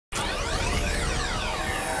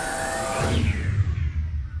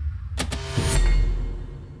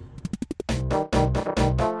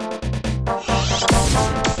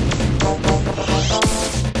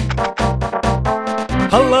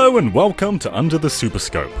Hello and welcome to Under the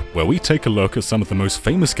Superscope, where we take a look at some of the most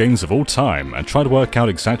famous games of all time and try to work out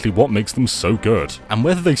exactly what makes them so good, and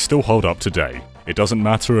whether they still hold up today. It doesn't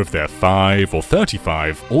matter if they're 5 or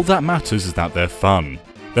 35, all that matters is that they're fun.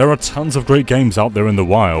 There are tons of great games out there in the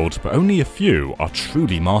wild, but only a few are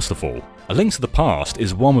truly masterful. A Link to the Past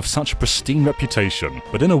is one with such a pristine reputation,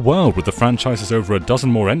 but in a world with the franchise has over a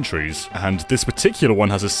dozen more entries, and this particular one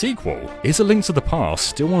has a sequel, is A Link to the Past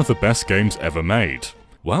still one of the best games ever made?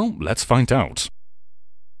 Well, let's find out.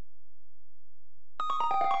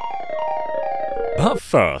 But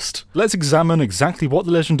first, let's examine exactly what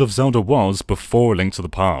The Legend of Zelda was before A Link to the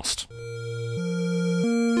Past.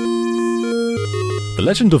 The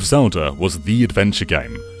Legend of Zelda was the adventure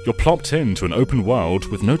game. You're plopped into an open world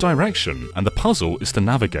with no direction, and the puzzle is to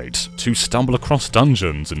navigate, to stumble across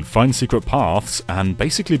dungeons and find secret paths, and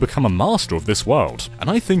basically become a master of this world.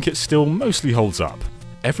 And I think it still mostly holds up.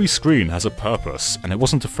 Every screen has a purpose, and it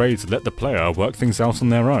wasn't afraid to let the player work things out on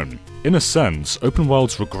their own. In a sense, open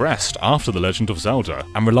worlds regressed after The Legend of Zelda,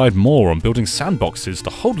 and relied more on building sandboxes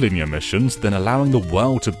to hold linear missions than allowing the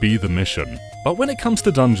world to be the mission. But when it comes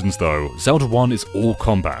to dungeons though, Zelda 1 is all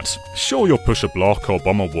combat. Sure, you'll push a block or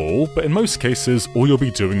bomb a wall, but in most cases, all you'll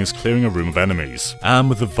be doing is clearing a room of enemies. And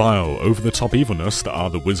with the vile, over-the-top evilness that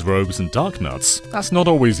are the Wizrobes and Darknuts, that's not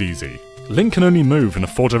always easy. Link can only move in a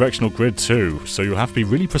 4-directional grid too, so you'll have to be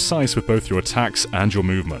really precise with both your attacks and your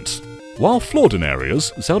movement. While flawed in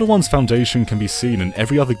areas, Zelda 1's foundation can be seen in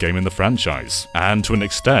every other game in the franchise, and to an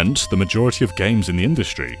extent, the majority of games in the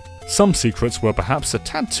industry. Some secrets were perhaps a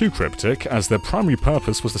tad too cryptic, as their primary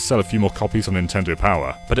purpose was to sell a few more copies on Nintendo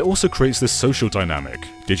Power, but it also creates this social dynamic.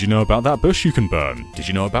 Did you know about that bush you can burn? Did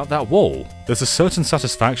you know about that wall? There's a certain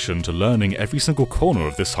satisfaction to learning every single corner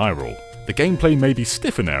of this Hyrule. The gameplay may be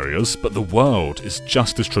stiff in areas, but the world is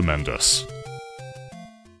just as tremendous.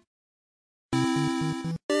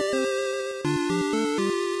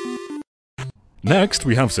 Next,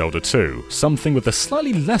 we have Zelda 2, something with a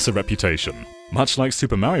slightly lesser reputation. Much like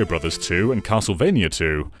Super Mario Bros. 2 and Castlevania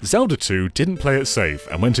 2, Zelda 2 didn't play it safe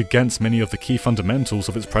and went against many of the key fundamentals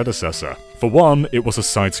of its predecessor. For one, it was a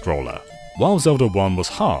side-scroller. While Zelda 1 was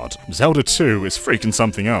hard, Zelda 2 is freaking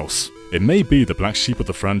something else. It may be the black sheep of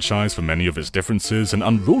the franchise for many of its differences and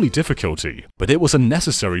unruly difficulty, but it was a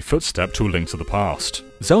necessary footstep to A Link to the Past.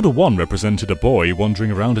 Zelda 1 represented a boy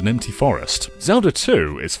wandering around an empty forest. Zelda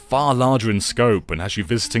 2 is far larger in scope and has you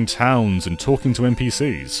visiting towns and talking to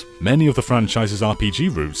NPCs. Many of the franchise's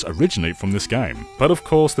RPG routes originate from this game, but of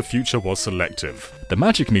course the future was selective. The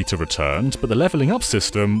magic meter returned, but the leveling up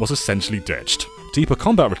system was essentially ditched. Deeper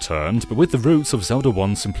combat returned, but with the roots of Zelda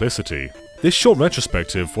 1's simplicity. This short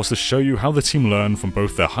retrospective was to show you how the team learned from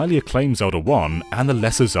both their highly acclaimed Zelda 1 and the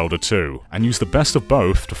lesser Zelda 2, and used the best of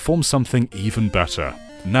both to form something even better.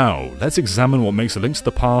 Now, let's examine what makes A Link to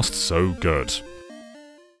the Past so good.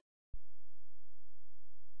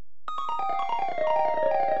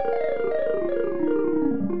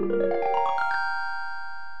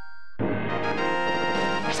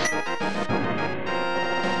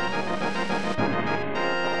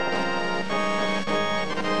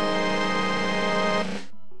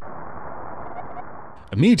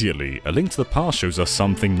 Immediately, A Link to the Past shows us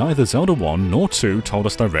something neither Zelda 1 nor 2 told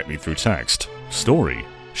us directly through text. Story.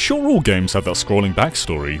 Sure, all games have that scrolling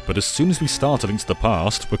backstory, but as soon as we start A Link to the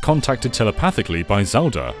Past, we're contacted telepathically by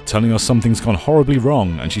Zelda, telling us something's gone horribly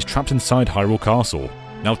wrong and she's trapped inside Hyrule Castle.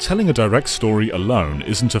 Now, telling a direct story alone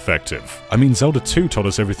isn't effective. I mean, Zelda 2 told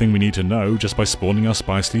us everything we need to know just by spawning us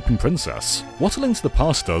by a sleeping princess. What A Link to the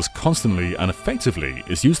Past does constantly and effectively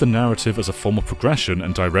is use the narrative as a form of progression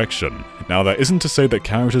and direction. Now, that isn't to say that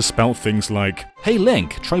characters spout things like, "Hey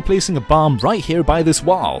Link, try placing a bomb right here by this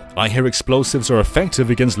wall. I hear explosives are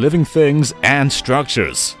effective against living things and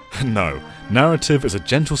structures." No, narrative is a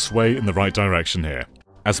gentle sway in the right direction here.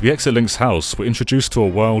 As we exit Link's house, we're introduced to a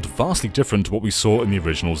world vastly different to what we saw in the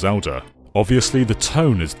original Zelda. Obviously, the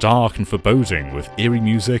tone is dark and foreboding, with eerie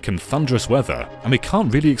music and thunderous weather, and we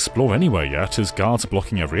can't really explore anywhere yet as guards are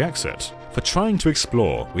blocking every exit. For trying to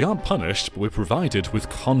explore, we aren't punished, but we're provided with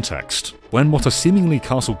context. When what are seemingly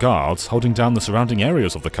castle guards holding down the surrounding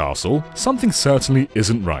areas of the castle, something certainly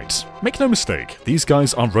isn't right. Make no mistake, these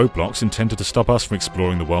guys aren't roadblocks intended to stop us from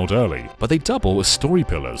exploring the world early, but they double as story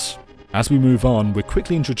pillars. As we move on, we're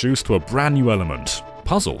quickly introduced to a brand new element: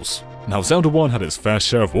 puzzles. Now, Zelda 1 had its fair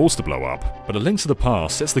share of walls to blow up, but A Link to the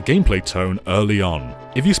Past sets the gameplay tone early on.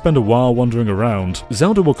 If you spend a while wandering around,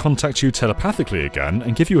 Zelda will contact you telepathically again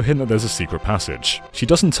and give you a hint that there's a secret passage. She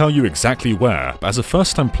doesn't tell you exactly where, but as a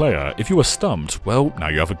first-time player, if you are stumped, well, now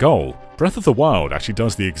you have a goal. Breath of the Wild actually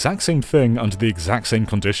does the exact same thing under the exact same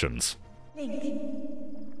conditions. Link.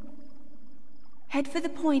 Head for the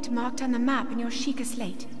point marked on the map in your Sheikah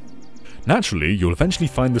slate. Naturally, you'll eventually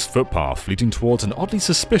find this footpath leading towards an oddly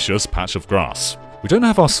suspicious patch of grass. We don't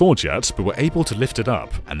have our sword yet, but we're able to lift it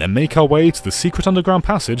up, and then make our way to the secret underground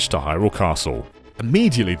passage to Hyrule Castle.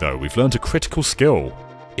 Immediately though, we've learned a critical skill: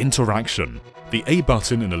 interaction. The A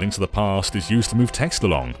button in A Link to the Past is used to move text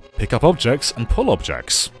along, pick up objects, and pull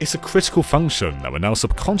objects. It's a critical function that we're now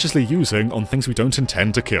subconsciously using on things we don't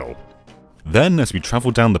intend to kill. Then, as we travel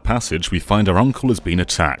down the passage, we find our uncle has been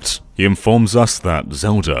attacked. He informs us that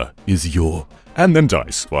Zelda is and then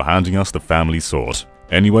dies while handing us the family sword.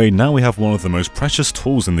 Anyway, now we have one of the most precious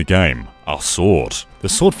tools in the game, our sword. The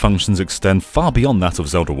sword functions extend far beyond that of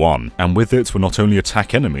Zelda 1, and with it we'll not only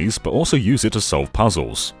attack enemies, but also use it to solve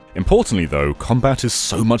puzzles. Importantly though, combat is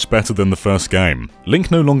so much better than the first game.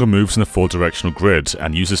 Link no longer moves in a 4-directional grid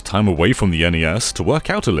and uses time away from the NES to work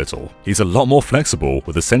out a little. He's a lot more flexible,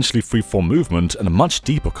 with essentially free-form movement and a much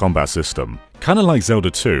deeper combat system. Kinda like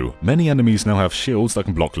Zelda 2, many enemies now have shields that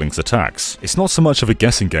can block Link's attacks. It's not so much of a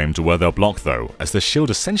guessing game to where they'll block though, as their shield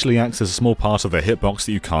essentially acts as a small part of their hitbox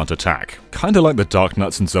that you can't attack. Kinda like the Dark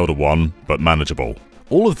Nuts in Zelda 1, but manageable.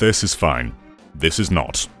 All of this is fine. This is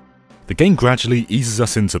not. The game gradually eases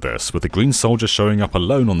us into this, with the green soldier showing up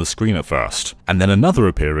alone on the screen at first, and then another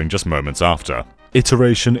appearing just moments after.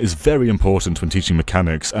 Iteration is very important when teaching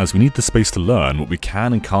mechanics, as we need the space to learn what we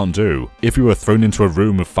can and can't do. If we were thrown into a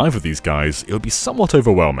room with 5 of these guys, it would be somewhat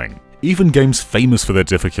overwhelming. Even games famous for their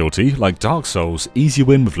difficulty, like Dark Souls, ease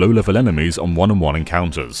you in with low-level enemies on one-on-one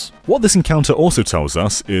encounters. What this encounter also tells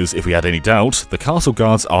us is, if we had any doubt, the castle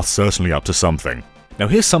guards are certainly up to something. Now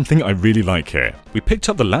here's something I really like here. We picked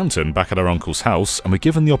up the lantern back at our uncle's house and we're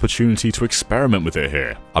given the opportunity to experiment with it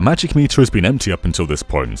here. Our magic meter has been empty up until this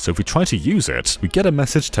point, so if we try to use it, we get a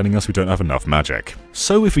message telling us we don't have enough magic.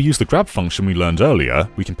 So if we use the grab function we learned earlier,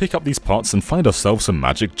 we can pick up these pots and find ourselves some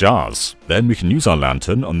magic jars. Then we can use our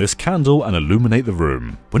lantern on this candle and illuminate the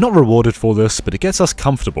room. We're not rewarded for this, but it gets us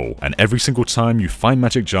comfortable, and every single time you find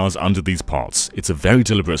magic jars under these pots, it's a very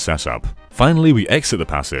deliberate setup. Finally, we exit the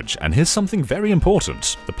passage, and here's something very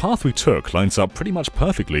important. The path we took lines up pretty much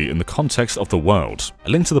perfectly in the context of the world. A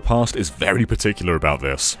Link to the Past is very particular about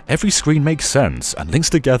this. Every screen makes sense and links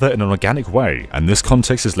together in an organic way, and this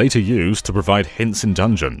context is later used to provide hints in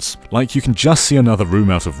dungeons. Like, you can just see another room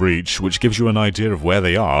out of reach, which gives you an idea of where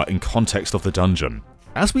they are in context of the dungeon.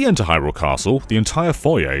 As we enter Hyrule Castle, the entire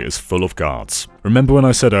foyer is full of guards. Remember when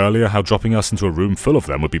I said earlier how dropping us into a room full of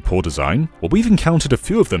them would be poor design? Well, we've encountered a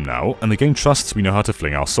few of them now, and the game trusts we know how to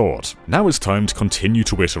fling our sword. Now it's time to continue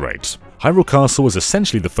to iterate. Hyrule Castle is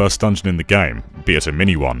essentially the first dungeon in the game, be it a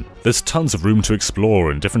mini one. There's tons of room to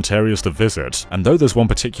explore and different areas to visit, and though there's one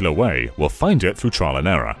particular way, we'll find it through trial and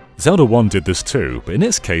error. Zelda 1 did this too, but in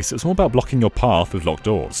its case it's more about blocking your path with locked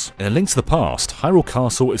doors. In A Link to the Past, Hyrule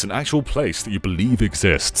Castle is an actual place that you believe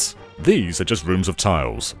exists. These are just rooms of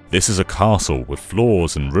tiles. This is a castle with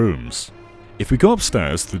floors and rooms. If we go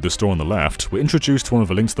upstairs through this door on the left, we're introduced to one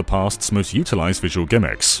of A Link to the Past's most utilized visual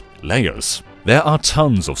gimmicks: layers. There are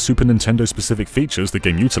tons of Super Nintendo specific features the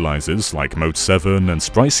game utilizes, like Mode 7 and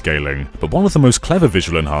sprite scaling, but one of the most clever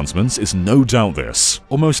visual enhancements is no doubt this.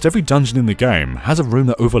 Almost every dungeon in the game has a room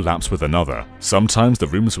that overlaps with another. Sometimes the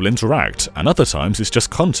rooms will interact, and other times it's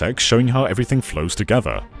just context showing how everything flows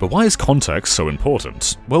together. But why is context so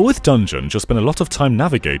important? Well, with dungeons you'll spend a lot of time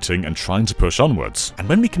navigating and trying to push onwards, and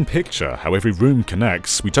when we can picture how every room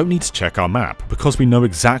connects, we don't need to check our map, because we know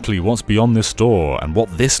exactly what's beyond this door and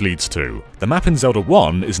what this leads to. The map in Zelda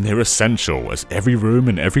 1 is near essential, as every room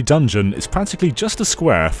in every dungeon is practically just a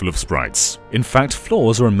square full of sprites. In fact,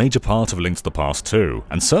 floors are a major part of A Link to the Past too,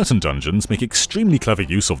 and certain dungeons make extremely clever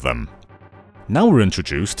use of them. Now we're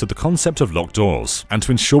introduced to the concept of locked doors, and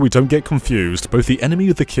to ensure we don't get confused, both the enemy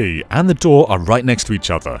with the key and the door are right next to each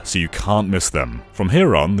other, so you can't miss them. From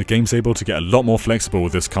here on, the game's able to get a lot more flexible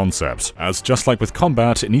with this concept, as just like with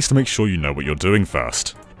combat, it needs to make sure you know what you're doing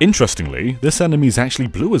first. Interestingly, this enemy is actually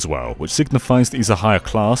blue as well, which signifies that he's a higher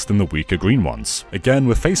class than the weaker green ones. Again,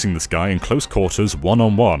 we're facing this guy in close quarters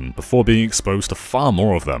one-on-one, before being exposed to far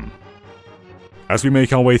more of them. As we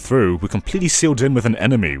make our way through, we're completely sealed in with an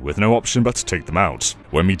enemy with no option but to take them out.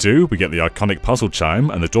 When we do, we get the iconic puzzle chime,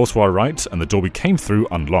 and the door to our right and the door we came through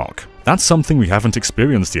unlock. That's something we haven't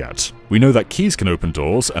experienced yet. We know that keys can open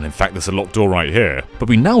doors, and in fact there's a locked door right here, but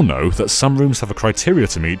we now know that some rooms have a criteria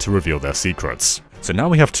to meet to reveal their secrets. So now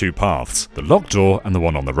we have two paths, the locked door and the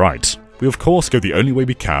one on the right. We of course go the only way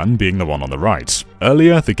we can, being the one on the right.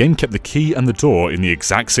 Earlier, the game kept the key and the door in the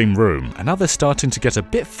exact same room, and now they're starting to get a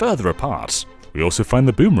bit further apart. We also find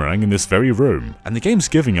the boomerang in this very room, and the game's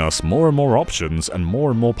giving us more and more options and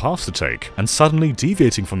more paths to take, and suddenly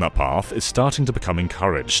deviating from that path is starting to become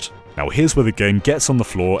encouraged. Now here's where the game gets on the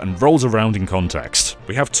floor and rolls around in context.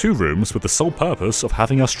 We have 2 rooms with the sole purpose of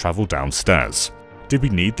having us travel downstairs. Did we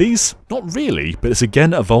need these? Not really, but it's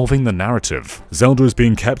again evolving the narrative. Zelda is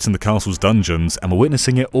being kept in the castle's dungeons, and we're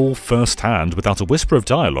witnessing it all firsthand without a whisper of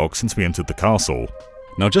dialogue since we entered the castle.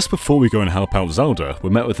 Now just before we go and help out Zelda, we're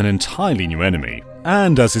met with an entirely new enemy.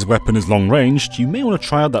 And as his weapon is long-ranged, you may want to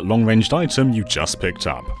try out that long-ranged item you just picked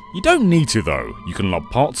up. You don't need to though, you can lob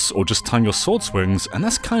pots or just time your sword swings, and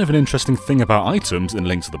that's kind of an interesting thing about items in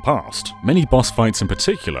Link to the Past. Many boss fights in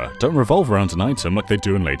particular don't revolve around an item like they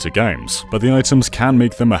do in later games, but the items can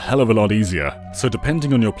make them a hell of a lot easier. So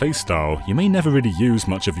depending on your playstyle, you may never really use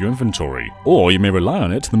much of your inventory, or you may rely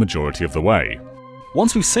on it the majority of the way.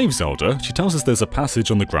 Once we've saved Zelda, she tells us there's a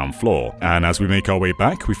passage on the ground floor, and as we make our way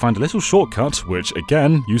back, we find a little shortcut which,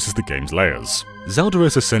 again, uses the game's layers. Zelda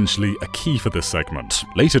is essentially a key for this segment.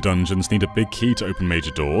 Later dungeons need a big key to open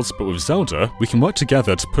major doors, but with Zelda, we can work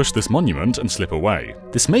together to push this monument and slip away.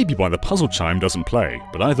 This may be why the puzzle chime doesn't play,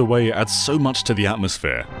 but either way it adds so much to the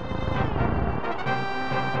atmosphere.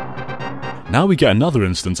 Now we get another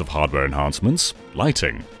instance of hardware enhancements,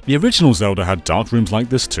 lighting. The original Zelda had dark rooms like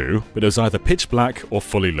this too, but it was either pitch black or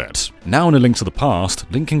fully lit. Now in A Link to the Past,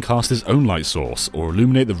 Link can cast his own light source or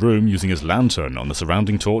illuminate the room using his lantern on the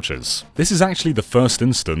surrounding torches. This is actually the first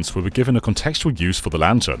instance where we're given a contextual use for the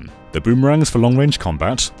lantern. The boomerang is for long-range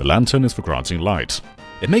combat, the lantern is for granting light.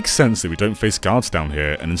 It makes sense that we don't face guards down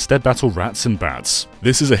here and instead battle rats and bats.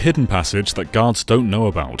 This is a hidden passage that guards don't know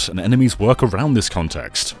about, and enemies work around this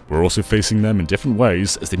context. We're also facing them in different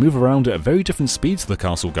ways as they move around at a very different speed to the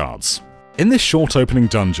castle guards. In this short opening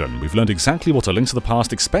dungeon, we've learned exactly what A Link to the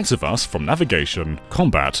Past expects of us from navigation,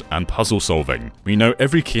 combat, and puzzle solving. We know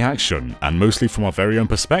every key action, and mostly from our very own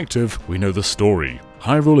perspective, we know the story.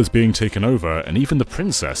 Hyrule is being taken over, and even the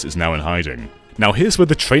princess is now in hiding. Now here's where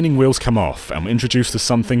the training wheels come off, and we're introduced to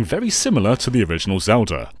something very similar to the original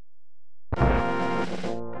Zelda.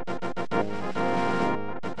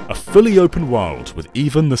 A fully open world with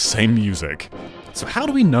even the same music. So how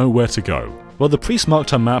do we know where to go? Well, the priest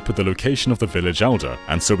marked our map with the location of the village elder,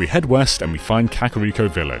 and so we head west and we find Kakariko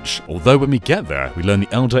village. Although when we get there, we learn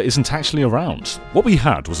the elder isn't actually around. What we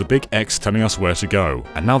had was a big X telling us where to go,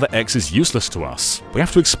 and now the X is useless to us. We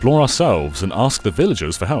have to explore ourselves and ask the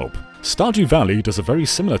villagers for help. Stardew Valley does a very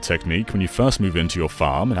similar technique when you first move into your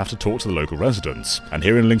farm and have to talk to the local residents. And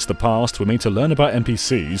here in Link to the Past, we're made to learn about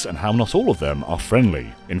NPCs and how not all of them are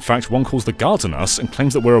friendly. In fact, one calls the guards on us and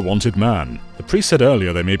claims that we're a wanted man. The priest said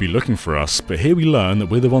earlier they may be looking for us, but here we learn that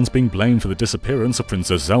we're the ones being blamed for the disappearance of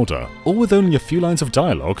Princess Zelda, all with only a few lines of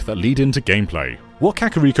dialogue that lead into gameplay. What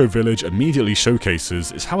Kakariko Village immediately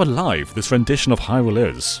showcases is how alive this rendition of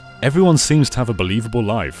Hyrule is. Everyone seems to have a believable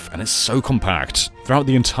life, and it's so compact. Throughout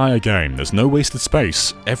the entire game, there's no wasted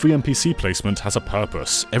space. Every NPC placement has a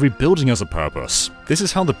purpose. Every building has a purpose. This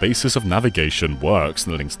is how the basis of navigation works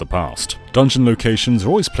in A Link to the Past. Dungeon locations are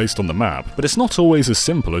always placed on the map, but it's not always as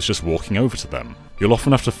simple as just walking over to them. You'll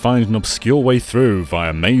often have to find an obscure way through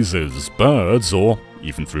via mazes, birds, or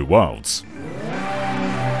even through worlds.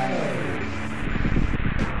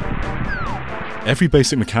 Every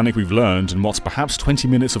basic mechanic we've learned in what's perhaps 20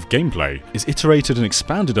 minutes of gameplay is iterated and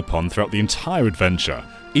expanded upon throughout the entire adventure.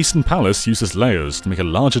 Eastern Palace uses layers to make a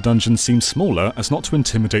larger dungeon seem smaller as not to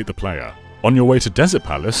intimidate the player. On your way to Desert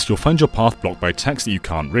Palace, you'll find your path blocked by text that you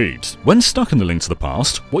can't read. When stuck in the Link to the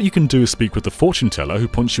Past, what you can do is speak with the fortune teller who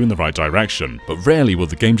points you in the right direction, but rarely will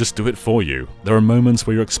the game just do it for you. There are moments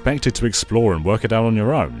where you're expected to explore and work it out on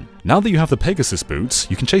your own. Now that you have the Pegasus boots,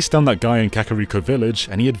 you can chase down that guy in Kakariko Village,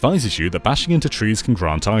 and he advises you that bashing into trees can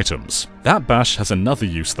grant items. That bash has another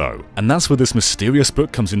use though, and that's where this mysterious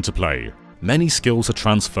book comes into play. Many skills are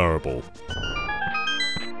transferable.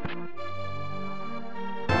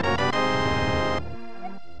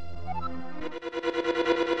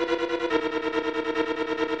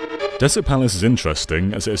 Desert Palace is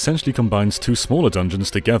interesting as it essentially combines two smaller dungeons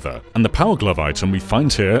together, and the Power Glove item we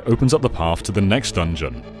find here opens up the path to the next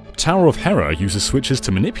dungeon. Tower of Hera uses switches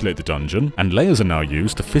to manipulate the dungeon, and layers are now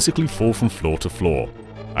used to physically fall from floor to floor.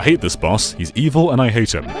 I hate this boss, he's evil and I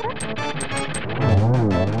hate him.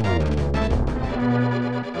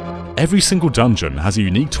 Every single dungeon has a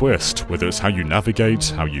unique twist, whether it's how you navigate,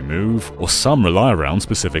 how you move, or some rely around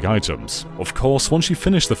specific items. Of course, once you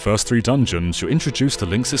finish the first 3 dungeons, you're introduced to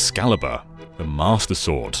Link's Excalibur, the Master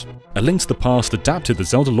Sword. A Link to the Past adapted the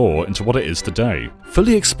Zelda lore into what it is today,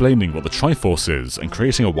 fully explaining what the Triforce is and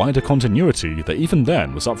creating a wider continuity that even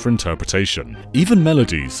then was up for interpretation. Even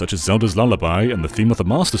melodies such as Zelda's Lullaby and the theme of the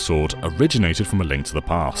Master Sword originated from A Link to the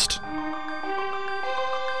Past.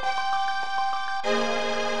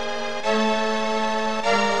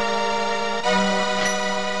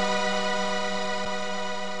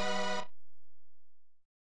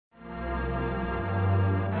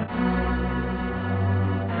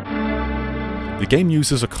 The game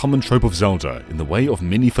uses a common trope of Zelda in the way of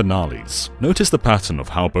mini finales. Notice the pattern of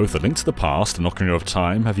how both A Link to the Past and Ocarina of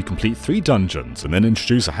Time have you complete 3 dungeons and then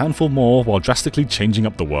introduce a handful more while drastically changing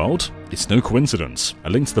up the world? It's no coincidence. A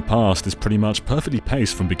Link to the Past is pretty much perfectly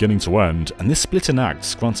paced from beginning to end, and this split in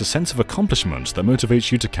acts grants a sense of accomplishment that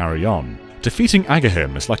motivates you to carry on. Defeating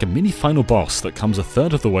Agahim is like a mini final boss that comes a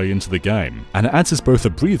third of the way into the game, and it acts as both a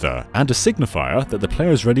breather and a signifier that the player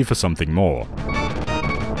is ready for something more.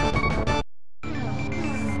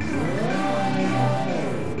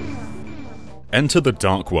 Enter the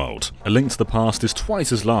Dark World. A Link to the Past is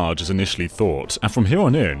twice as large as initially thought, and from here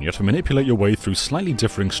on in you have to manipulate your way through slightly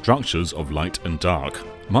differing structures of light and dark.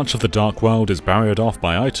 Much of the Dark World is barriered off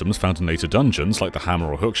by items found in later dungeons like the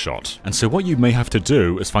hammer or hookshot, and so what you may have to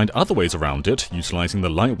do is find other ways around it utilising the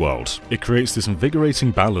Light World. It creates this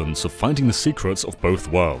invigorating balance of finding the secrets of both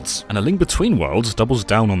worlds, and A Link Between Worlds doubles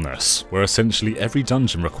down on this, where essentially every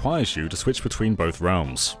dungeon requires you to switch between both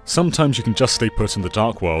realms. Sometimes you can just stay put in the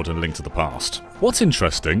Dark World and A Link to the Past. What's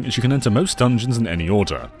interesting is you can enter most dungeons in any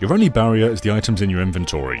order. Your only barrier is the items in your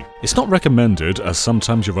inventory. It's not recommended, as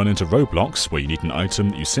sometimes you run into roadblocks where you need an item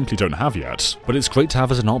that you simply don't have yet, but it's great to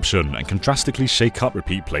have as an option and can drastically shake up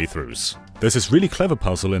repeat playthroughs. There's this really clever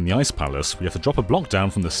puzzle in the Ice Palace where you have to drop a block down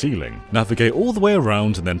from the ceiling, navigate all the way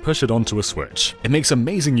around and then push it onto a switch. It makes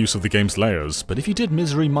amazing use of the game's layers, but if you did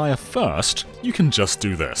Misery Maya first, you can just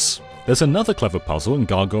do this. There's another clever puzzle in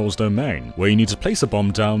Gargoyle's Domain, where you need to place a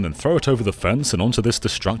bomb down and throw it over the fence and onto this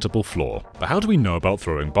destructible floor. But how do we know about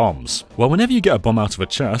throwing bombs? Well, whenever you get a bomb out of a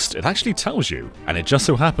chest, it actually tells you, and it just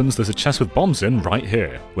so happens there's a chest with bombs in right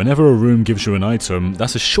here. Whenever a room gives you an item,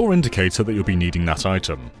 that's a sure indicator that you'll be needing that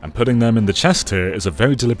item, and putting them in the chest here is a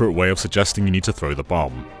very deliberate way of suggesting you need to throw the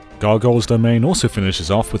bomb. Gargoyle's Domain also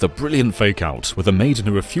finishes off with a brilliant fake out, with a maiden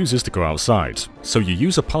who refuses to go outside. So you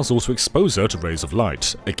use a puzzle to expose her to rays of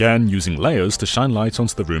light, again using layers to shine light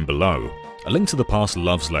onto the room below. A Link to the Past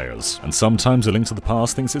loves layers, and sometimes A Link to the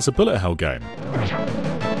Past thinks it's a bullet hell game.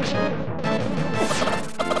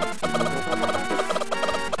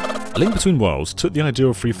 A Link Between Worlds took the idea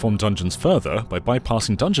of freeform dungeons further by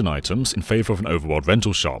bypassing dungeon items in favour of an overworld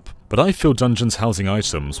rental shop, but I feel dungeons housing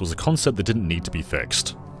items was a concept that didn't need to be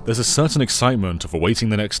fixed. There's a certain excitement of awaiting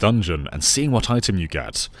the next dungeon and seeing what item you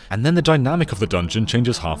get, and then the dynamic of the dungeon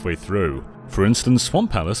changes halfway through. For instance,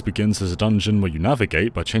 Swamp Palace begins as a dungeon where you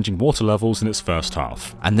navigate by changing water levels in its first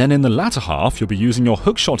half, and then in the latter half you'll be using your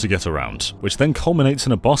hookshot to get around, which then culminates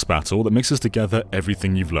in a boss battle that mixes together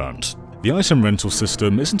everything you've learned. The item rental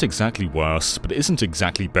system isn't exactly worse, but it isn't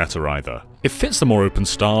exactly better either. It fits the more open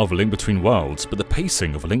style of A Link Between Worlds, but the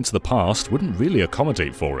pacing of A Link to the Past wouldn't really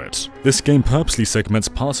accommodate for it. This game purposely segments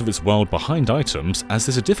parts of its world behind items as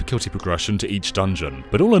there's a difficulty progression to each dungeon,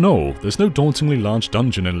 but all in all, there's no dauntingly large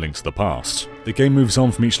dungeon in A Link to the Past. The game moves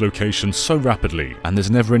on from each location so rapidly, and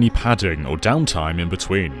there's never any padding or downtime in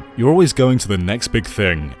between. You're always going to the next big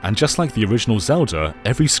thing, and just like the original Zelda,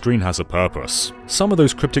 every screen has a purpose. Some of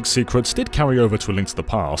those cryptic secrets did carry over to A Link to the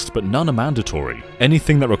Past, but none are mandatory.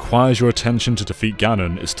 Anything that requires your attention to defeat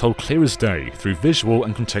Ganon is told clear as day through visual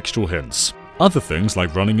and contextual hints. Other things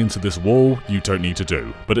like running into this wall you don't need to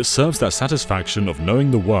do, but it serves that satisfaction of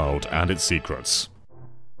knowing the world and its secrets.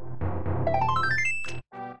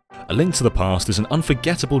 A Link to the Past is an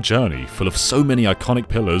unforgettable journey full of so many iconic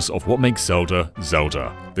pillars of what makes Zelda,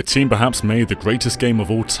 Zelda. The team perhaps made the greatest game of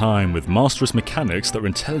all time with masterous mechanics that were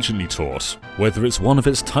intelligently taught. Whether it's one of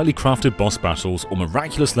its tightly crafted boss battles or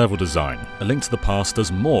miraculous level design, A Link to the Past does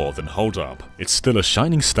more than hold up. It's still a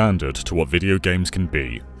shining standard to what video games can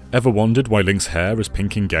be. Ever wondered why Link's hair is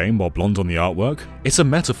pink in game while blonde on the artwork? It's a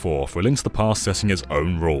metaphor for A Link to the Past setting its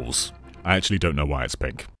own rules. I actually don't know why it's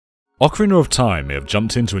pink. Ocarina of Time may have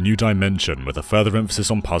jumped into a new dimension with a further emphasis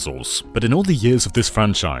on puzzles, but in all the years of this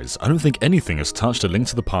franchise, I don't think anything has touched A Link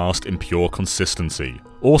to the Past in pure consistency.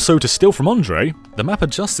 Also, to steal from Andre, the map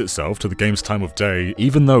adjusts itself to the game's time of day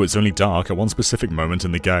even though it's only dark at one specific moment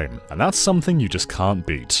in the game, and that's something you just can't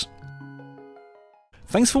beat.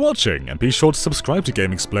 Thanks for watching, and be sure to subscribe to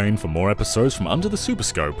GameXplain for more epissodes from Under the Super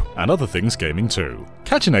Scope and other things gaming too.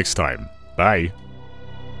 Catch you next time, bye!